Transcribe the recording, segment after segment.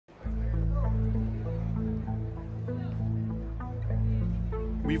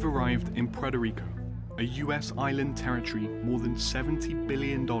We've arrived in Puerto Rico, a US island territory more than $70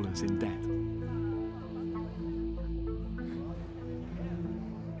 billion in debt.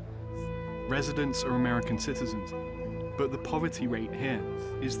 Residents are American citizens, but the poverty rate here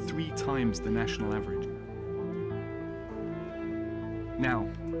is 3 times the national average. Now,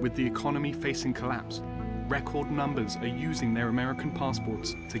 with the economy facing collapse, record numbers are using their American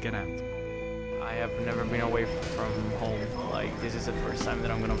passports to get out. I have never been away from home. Like, this is the first time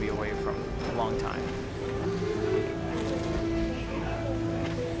that I'm gonna be away from a long time.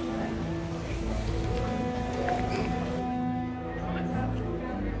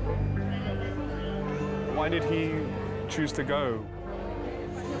 Why did he choose to go?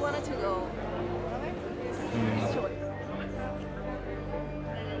 He wanted to go. His choice.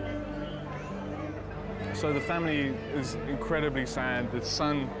 So the family is incredibly sad. The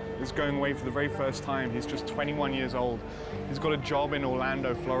son is going away for the very first time. He's just 21 years old. He's got a job in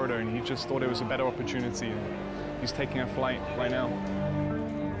Orlando, Florida, and he just thought it was a better opportunity. And he's taking a flight right now.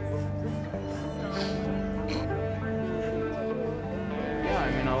 Yeah,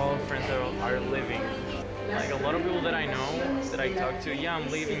 I mean, a lot of friends are leaving. Like, a lot of people that I know, that I talk to, yeah, I'm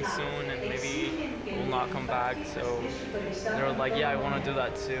leaving soon and maybe will not come back. So they're like, yeah, I want to do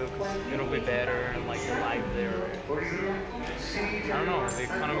that too, because it'll be better, and like the life there. I don't know, the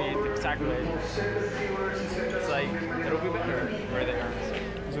economy, exactly. It's like, it'll be better where they are. So.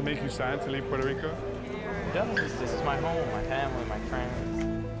 Does it make you sad to leave Puerto Rico? Yeah, this is my home, my family, my friends.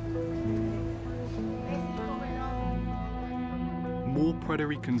 More Puerto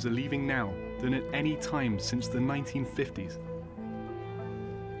Ricans are leaving now than at any time since the 1950s.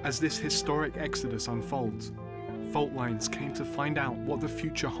 As this historic exodus unfolds, fault lines came to find out what the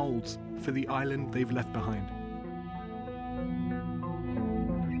future holds for the island they've left behind.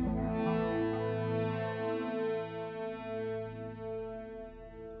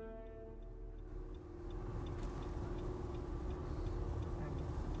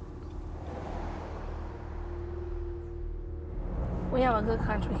 We have a good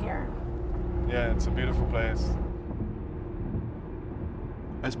country here. Yeah, it's a beautiful place.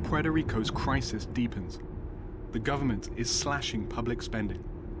 As Puerto Rico's crisis deepens, the government is slashing public spending.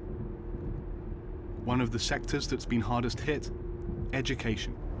 One of the sectors that's been hardest hit,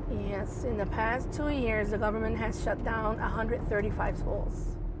 education. Yes, in the past 2 years, the government has shut down 135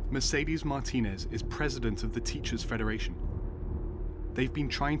 schools. Mercedes Martinez is president of the Teachers Federation. They've been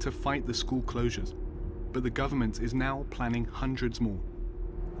trying to fight the school closures, but the government is now planning hundreds more.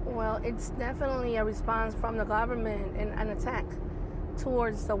 Well, it's definitely a response from the government and an attack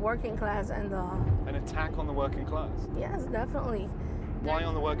towards the working class and the... An attack on the working class? Yes, definitely. Why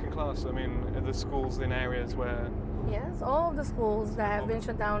on the working class? I mean, are the schools in areas where... Yes, all of the schools that have been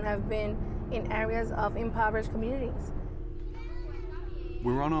shut down have been in areas of impoverished communities.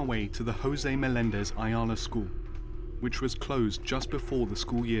 We're on our way to the Jose Melendez Ayala School, which was closed just before the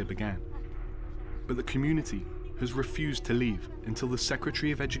school year began. But the community has refused to leave until the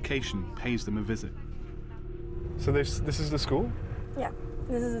Secretary of Education pays them a visit. So this is the school? Yeah,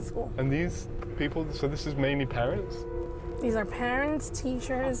 this is the school. And these people, so this is mainly parents? These are parents,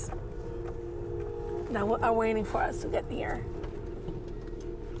 teachers that are waiting for us to get here.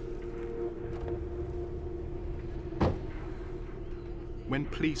 When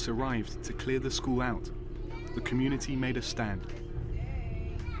police arrived to clear the school out, the community made a stand.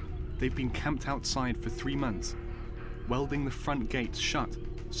 They've been camped outside for 3 months, welding the front gates shut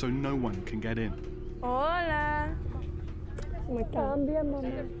so no one can get in. Hola. Me cambia,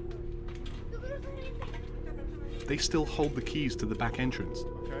 mamá. They still hold the keys to the back entrance,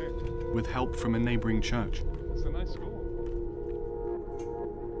 Okay. with help from a neighboring church. It's a nice school.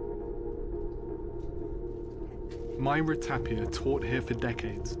 Myra Tapia taught here for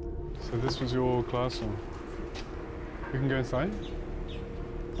decades. So this was your classroom. We can go inside?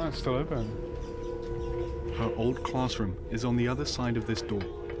 Oh, it's still open. Her old classroom is on the other side of this door.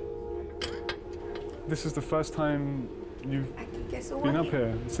 This is the first time you've been up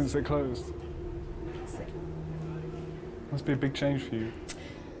here since it closed. Must be a big change for you.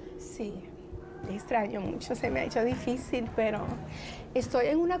 Sí, extraño mucho, se me ha hecho difícil, pero estoy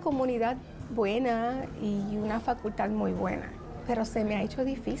en una comunidad buena y una facultad muy buena, pero se me ha hecho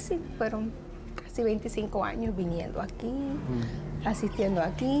difícil. Fueron casi 25 años viniendo aquí, asistiendo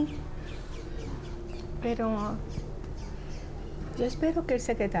aquí, pero yo espero que el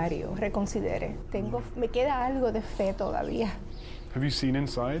secretario reconsidere. Me queda algo de fe todavía. Have you seen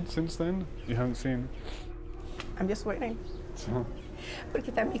inside since then? You haven't seen? I'm just waiting. So, Porque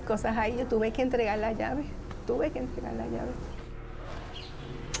están mis cosas ahí, yo tuve que entregar la llave.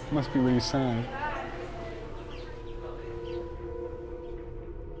 must be really sad.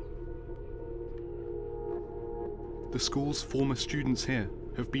 the school's former students here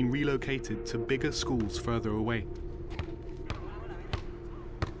have been relocated to bigger schools further away.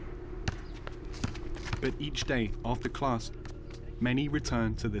 But each day after class, many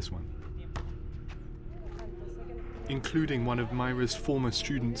return to this one, including one of Myra's former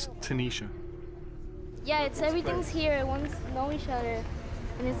students, Tanisha. Yeah, everything's here. Everyone's know each other,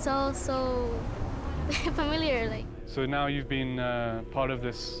 and it's all so familiar. Like. So now you've been part of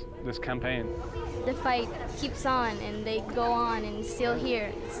this campaign. The fight keeps on, and they go on, and still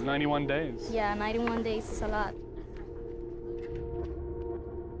here. 91 days. Yeah, 91 days is a lot.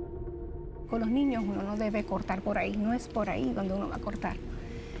 Con los niños uno no debe cortar por ahí, no es por ahí donde uno va a cortar.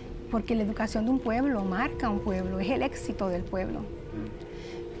 Porque la educación de un pueblo marca un pueblo, es el éxito del pueblo.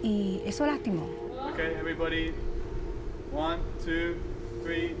 Y eso lastimó. Okay, everybody. 1, 2,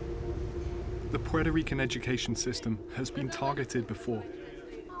 3. The Puerto Rican education system has been targeted before.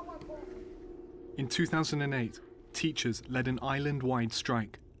 In 2008, teachers led an island-wide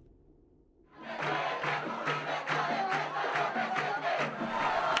strike.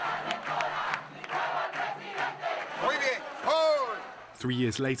 Muy bien. Hold. 3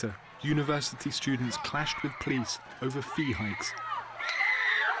 years later, university students clashed with police over fee hikes.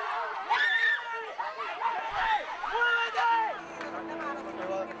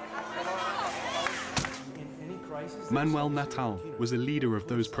 Manuel Natal was a leader of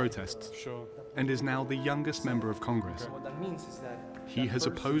those protests and is now the youngest member of Congress. He has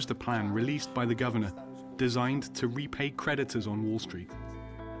opposed a plan released by the governor designed to repay creditors on Wall Street.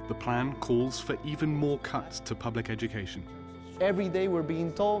 The plan calls for even more cuts to public education. Every day we're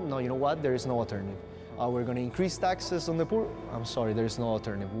being told, no, you know what, there is no alternative. We're going to increase taxes on the poor. I'm sorry, there's no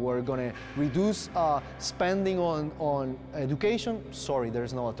alternative. We're going to reduce spending on education. Sorry,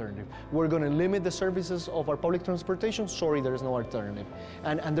 there's no alternative. We're going to limit the services of our public transportation. Sorry, there's no alternative.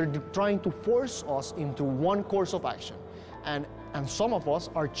 And they're trying to force us into one course of action. And some of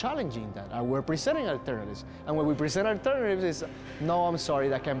us are challenging that. And we're presenting alternatives. And when we present alternatives, it's, no, I'm sorry,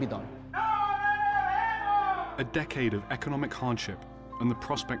 that can't be done. A decade of economic hardship and the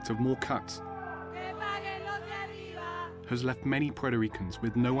prospect of more cuts has left many Puerto Ricans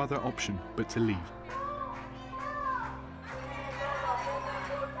with no other option but to leave.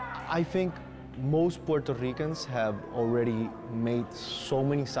 I think most Puerto Ricans have already made so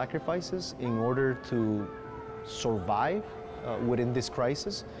many sacrifices in order to survive within this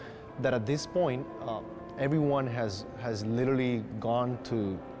crisis that at this point, everyone has literally gone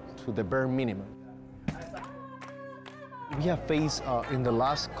to the bare minimum. We have faced in the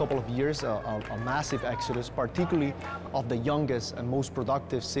last couple of years a massive exodus, particularly of the youngest and most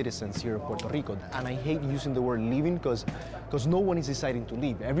productive citizens here in Puerto Rico. And I hate using the word leaving because no one is deciding to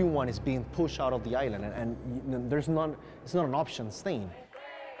leave. Everyone is being pushed out of the island, and it's not an option staying.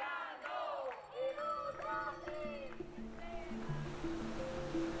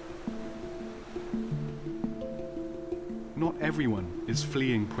 Not everyone is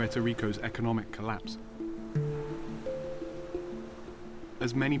fleeing Puerto Rico's economic collapse.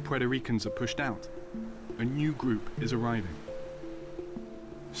 As many Puerto Ricans are pushed out, a new group is arriving.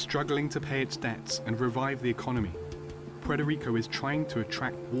 Struggling to pay its debts and revive the economy, Puerto Rico is trying to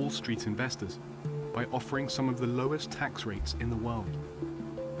attract Wall Street investors by offering some of the lowest tax rates in the world.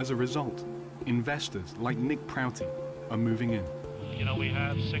 As a result, investors like Nick Prouty are moving in. You know, we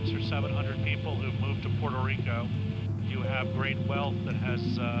have 600 or 700 people who've moved to Puerto Rico. You have great wealth that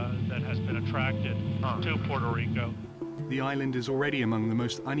has been attracted to Puerto Rico. The island is already among the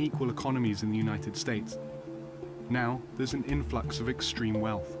most unequal economies in the United States. Now, there's an influx of extreme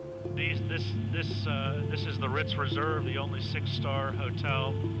wealth. This is the Ritz Reserve, the only 6-star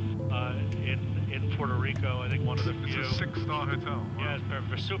hotel in Puerto Rico. I think one of the few. It's a 6-star hotel. Wow. Yeah,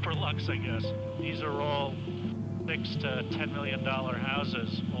 for super luxe, I guess. These are all $6 to $10 million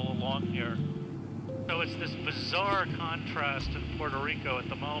houses all along here. So it's this bizarre contrast in Puerto Rico at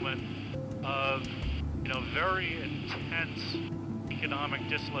the moment of, you know, very intense economic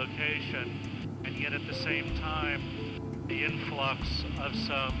dislocation, and yet at the same time, the influx of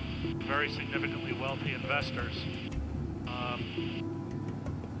some very significantly wealthy investors.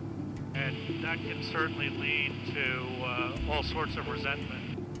 And that can certainly lead to all sorts of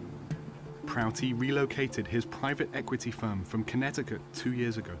resentment. Prouty relocated his private equity firm from Connecticut 2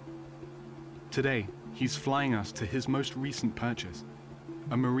 years ago. Today, he's flying us to his most recent purchase,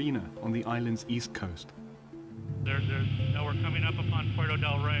 a marina on the island's east coast. Now we're coming up upon Puerto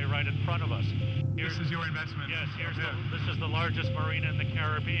del Rey right in front of us. This is your investment? Yes, this is the largest marina in the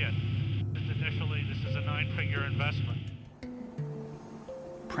Caribbean. This is a 9-figure investment.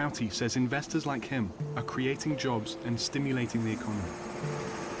 Prouty says investors like him are creating jobs and stimulating the economy.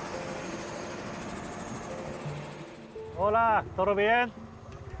 Hola, ¿todo bien?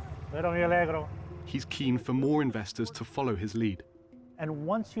 Pero me alegro. He's keen for more investors to follow his lead. And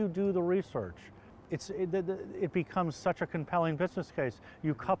once you do the research, it becomes such a compelling business case.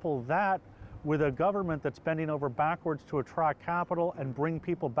 You couple that with a government that's bending over backwards to attract capital and bring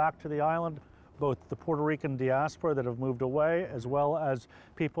people back to the island, both the Puerto Rican diaspora that have moved away, as well as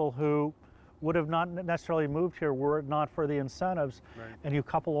people who would have not necessarily moved here were it not for the incentives. Right. And you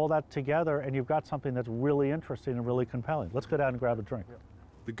couple all that together and you've got something that's really interesting and really compelling. Let's go down and grab a drink. Yeah.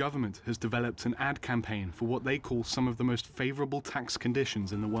 The government has developed an ad campaign for what they call some of the most favorable tax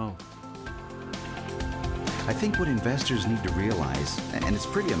conditions in the world. I think what investors need to realize, and it's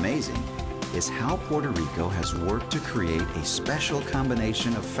pretty amazing, is how Puerto Rico has worked to create a special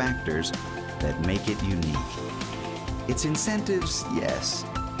combination of factors that make it unique. Its incentives, yes,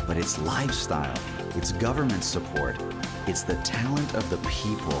 but its lifestyle, its government support, it's the talent of the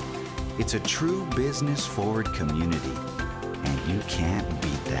people. It's a true business-forward community, and you can't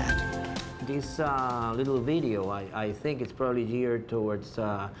beat that. This little video, I think it's probably geared towards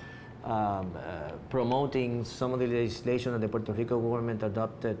promoting some of the legislation that the Puerto Rico government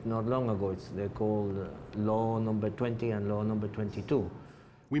adopted not long ago. They're called Law Number 20 and Law Number 22.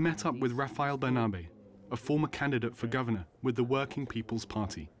 We met up with Rafael Bernabe, a former candidate for governor with the Working People's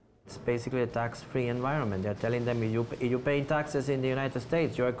Party. It's basically a tax-free environment. They're telling them if you pay taxes in the United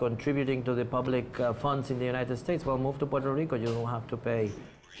States, you're contributing to the public funds in the United States. Well, move to Puerto Rico, you don't have to pay.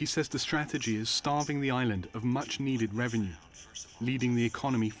 He says the strategy is starving the island of much-needed revenue, leading the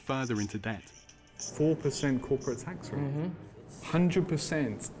economy further into debt. 4% corporate tax rate,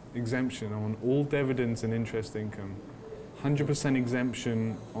 100% exemption on all dividends and interest income, 100%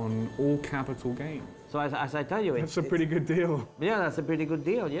 exemption on all capital gain. So as I tell you, that's a pretty good deal. Yeah, that's a pretty good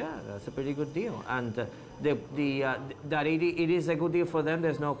deal. Yeah, that's a pretty good deal. And that it is a good deal for them,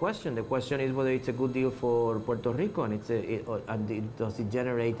 there's no question. The question is whether it's a good deal for Puerto Rico, and does it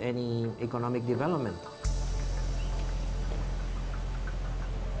generate any economic development?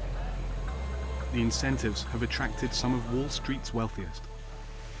 The incentives have attracted some of Wall Street's wealthiest.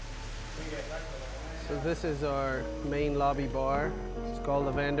 So this is our main lobby bar. It's called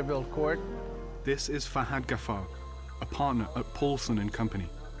the Vanderbilt Court. This is Fahad Ghaffar, a partner at Paulson & Company,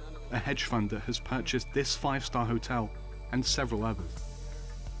 a hedge fund that has purchased this 5-star hotel and several others.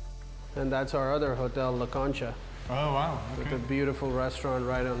 And that's our other hotel, La Concha. Oh, wow. Okay. With a beautiful restaurant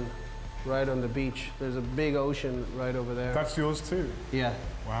right on the beach. There's a big ocean right over there. That's yours too? Yeah.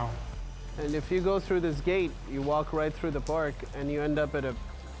 Wow. And if you go through this gate, you walk right through the park and you end up at a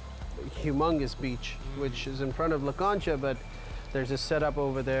humongous beach, which is in front of La Concha, but there's a setup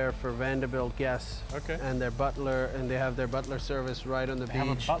over there for Vanderbilt guests. Okay. And their butler, and they have their butler service right on the beach. They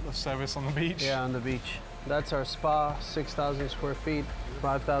have a butler service on the beach? Yeah, on the beach. That's our spa, 6,000 square feet,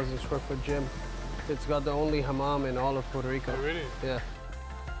 5,000 square foot gym. It's got the only hammam in all of Puerto Rico. Oh, really? Yeah.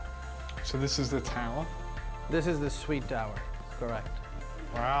 So this is the tower? This is the suite tower, correct.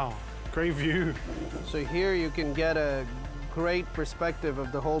 Wow, great view. So here you can get a great perspective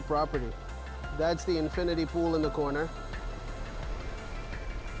of the whole property. That's the infinity pool in the corner.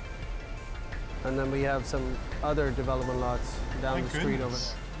 And then we have some other development lots down the street over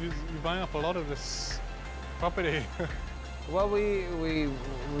there. You're buying up a lot of this property. Well, we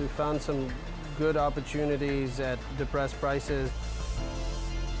found some good opportunities at depressed prices.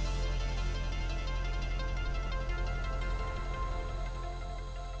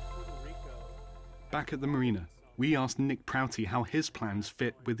 Back at the marina, we asked Nick Prouty how his plans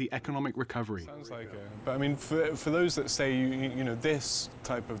fit with the economic recovery. Sounds like it. But I mean, for those that say, you know, this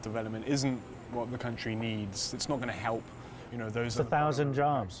type of development isn't what the country needs, it's not going to help, you know, those... It's 1,000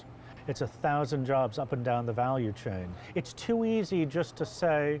 jobs. It's 1,000 jobs up and down the value chain. It's too easy just to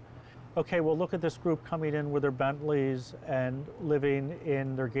say, okay, well, look at this group coming in with their Bentleys and living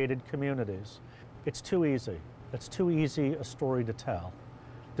in their gated communities. It's too easy. It's too easy a story to tell.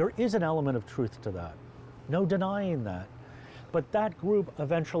 There is an element of truth to that. No denying that. But that group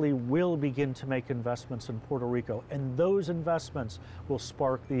eventually will begin to make investments in Puerto Rico, and those investments will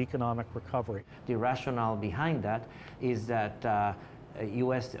spark the economic recovery. The rationale behind that is that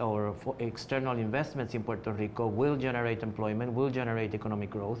U.S. or external investments in Puerto Rico will generate employment, will generate economic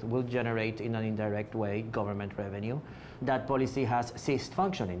growth, will generate in an indirect way government revenue. That policy has ceased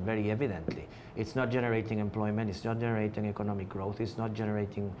functioning very evidently. It's not generating employment, it's not generating economic growth, it's not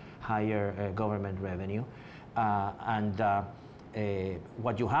generating higher government revenue.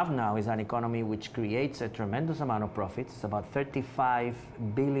 What you have now is an economy which creates a tremendous amount of profits. It's about $35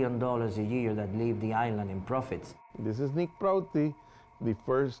 billion a year that leave the island in profits. This is Nick Prouty. The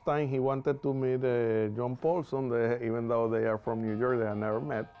first time he wanted to meet John Paulson, even though they are from New York, they had never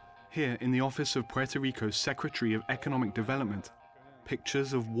met. Here in the office of Puerto Rico's Secretary of Economic Development,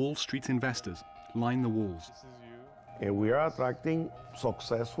 pictures of Wall Street investors line the walls. We are attracting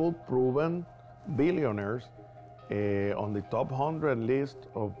successful, proven billionaires on the top 100 list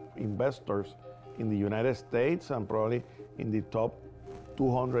of investors in the United States and probably in the top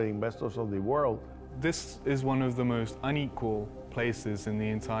 200 investors of the world. This is one of the most unequal places in the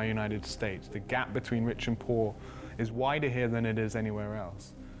entire United States. The gap between rich and poor is wider here than it is anywhere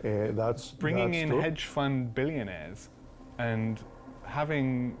else. Bringing in true. hedge fund billionaires and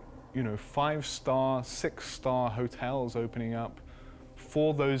having, you know, 5-star, 6-star hotels opening up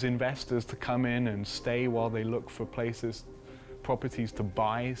for those investors to come in and stay while they look for properties to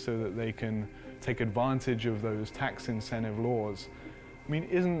buy so that they can take advantage of those tax incentive laws. I mean,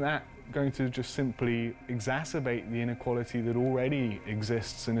 isn't that going to just simply exacerbate the inequality that already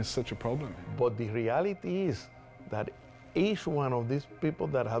exists and is such a problem? But the reality is that each one of these people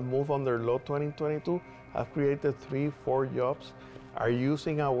that have moved under Law 2022 have created 3-4 jobs, are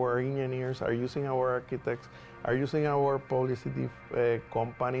using our engineers, are using our architects, are using our policy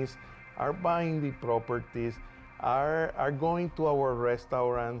companies, are buying the properties, are going to our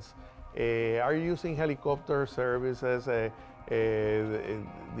restaurants, are using helicopter services, the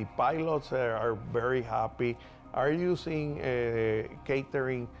pilots are very happy, are using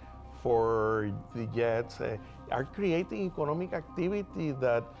catering for the jets, are creating economic activity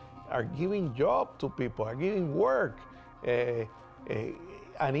that are giving job to people, are giving work. And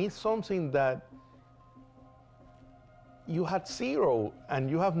it's something that you had zero and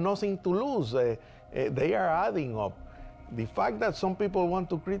you have nothing to lose. They are adding up. The fact that some people want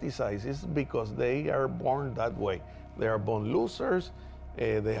to criticize is because they are born that way. They are born losers.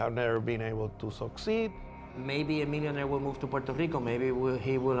 They have never been able to succeed. Maybe a millionaire will move to Puerto Rico. Maybe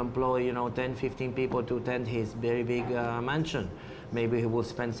he will employ, 10, 15 people to tend his very big mansion. Maybe he will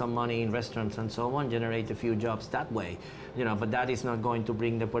spend some money in restaurants and so on, generate a few jobs that way. But that is not going to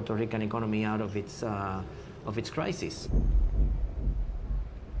bring the Puerto Rican economy out of its crisis.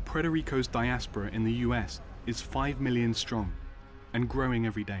 Puerto Rico's diaspora in the US is 5 million strong and growing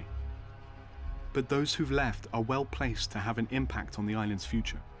every day. But those who've left are well placed to have an impact on the island's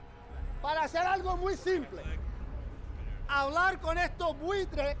future. Para hacer algo muy simple, hablar con estos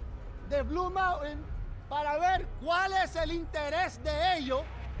buitres de Blue Mountain para ver cuál es el interés de ellos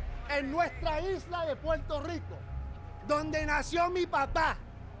en nuestra isla de Puerto Rico, donde nació mi papá,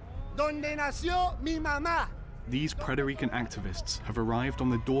 donde nació mi mamá. These Puerto Rican activists have arrived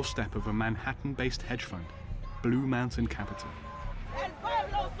on the doorstep of a Manhattan-based hedge fund, Blue Mountain Capital. El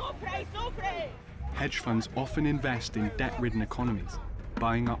pueblo sufre y sufre. Hedge funds often invest in debt-ridden economies,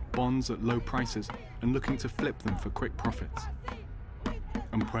 buying up bonds at low prices and looking to flip them for quick profits.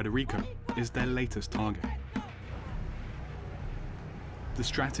 And Puerto Rico is their latest target. The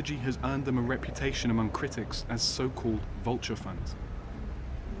strategy has earned them a reputation among critics as so-called vulture funds.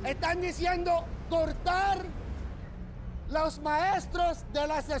 Están diciendo cortar los maestros de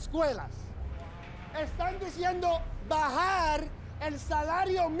las escuelas. Están diciendo bajar el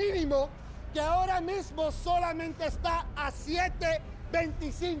salario mínimo que ahora mismo solamente está a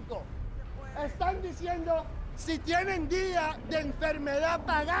 7.25. Están diciendo, si tienen día de enfermedad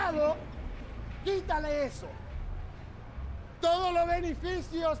pagado, quítale eso. Todos los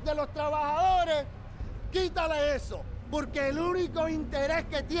beneficios de los trabajadores, quítale eso. Porque el único interés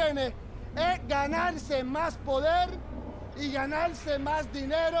que tiene es ganarse más poder y ganarse más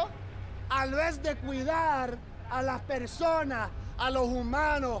dinero, a vez de cuidar a las personas, a los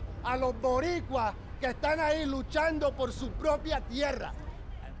humanos, a los boricuas que están ahí luchando por su propia tierra.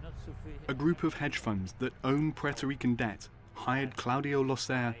 A group of hedge funds that own Puerto Rican debt hired Claudio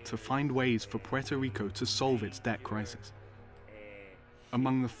Loser to find ways for Puerto Rico to solve its debt crisis.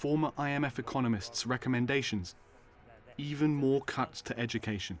 Among the former IMF economists' recommendations, even more cuts to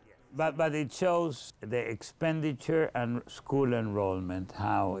education. But it shows the expenditure and school enrollment,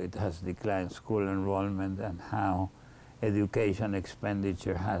 how it has declined school enrollment and how education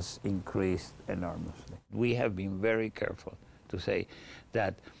expenditure has increased enormously. We have been very careful to say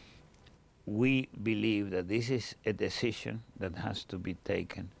that we believe that this is a decision that has to be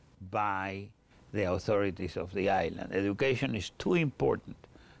taken by the authorities of the island. Education is too important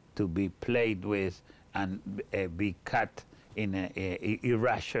to be played with and be cut in an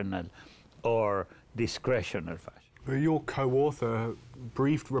irrational or discretionary fashion. Your co-author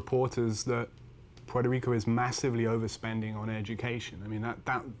briefed reporters that Puerto Rico is massively overspending on education. I mean,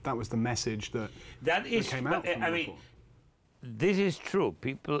 that was the message that came out from the report. This is true.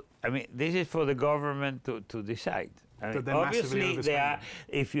 People, this is for the government to decide. Obviously,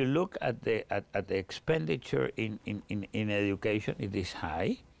 if you look at the expenditure in education, it is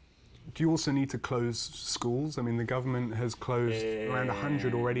high. Do you also need to close schools? I mean, the government has closed around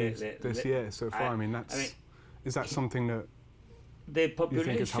 100 already this year so far. Is that something that the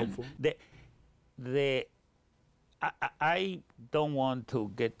population, you think is helpful? I don't want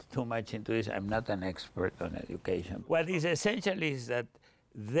to get too much into this. I'm not an expert on education. What is essential is that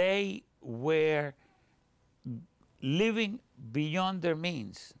they were living beyond their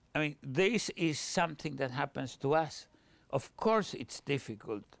means. I mean, this is something that happens to us. Of course, it's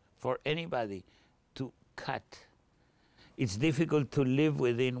difficult for anybody to cut. It's difficult to live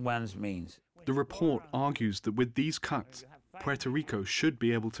within one's means. The report argues that with these cuts, Puerto Rico should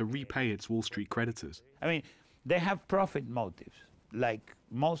be able to repay its Wall Street creditors. I mean, they have profit motives, like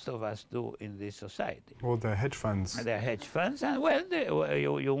most of us do in this society. Well, they're hedge funds. They're hedge funds, and well,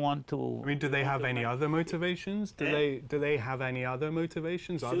 you want to... I mean, do they have any other motivations? Do they have any other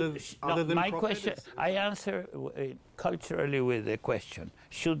motivations other than my profit? question, I answer culturally with the question,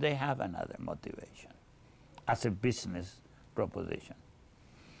 should they have another motivation as a business proposition?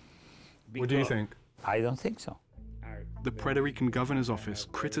 What do you think? I don't think so. The Puerto Rican governor's office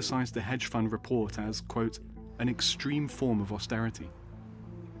criticized the hedge fund report as, quote, an extreme form of austerity.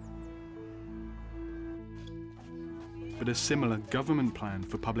 But a similar government plan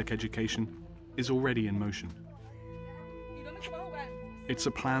for public education is already in motion. It's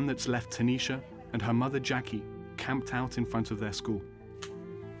a plan that's left Tanisha and her mother Jackie camped out in front of their school.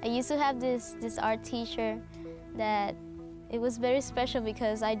 I used to have this art teacher that it was very special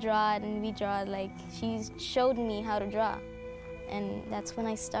because I draw it and we draw it, like she showed me how to draw. And that's when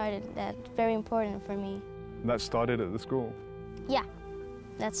I started. That's very important for me. That started at the school? Yeah,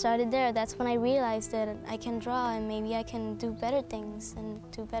 that started there. That's when I realized that I can draw and maybe I can do better things and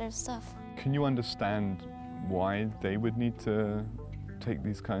do better stuff. Can you understand why they would need to take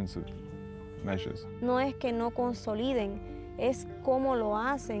these kinds of measures? No es que no consoliden, es cómo lo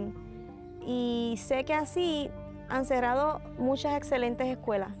hacen. Y sé que así han cerrado muchas excelentes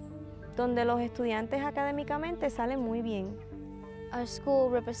escuelas, donde los estudiantes académicamente salen muy bien. Our school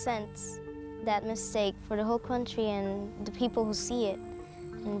represents that mistake for the whole country and the people who see it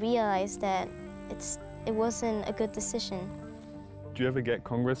and realize that it wasn't a good decision. Do you ever get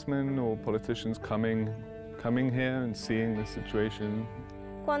congressmen or politicians coming here and seeing the situation?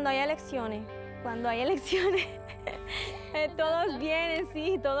 Cuando hay elecciones, todos vienen,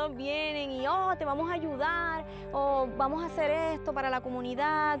 sí, todos vienen y te vamos a ayudar o vamos a hacer esto para la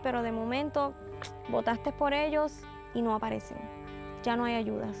comunidad, pero de momento votaste por ellos y no aparecen. Ya no hay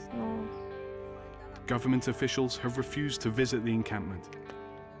ayudas, no. Government officials have refused to visit the encampment.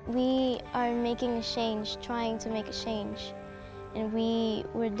 We are making a change, trying to make a change. And we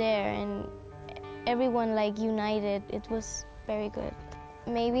were there and everyone like united. It was very good.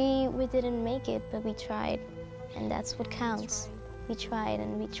 Maybe we didn't make it, but we tried. And that's what counts. We tried,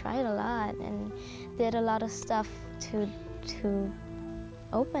 and we tried a lot and did a lot of stuff to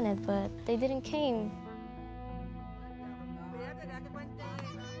open it, but they didn't came.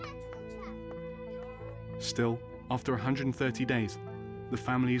 Still, after 130 days, the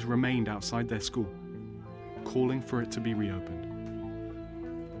families remained outside their school, calling for it to be reopened.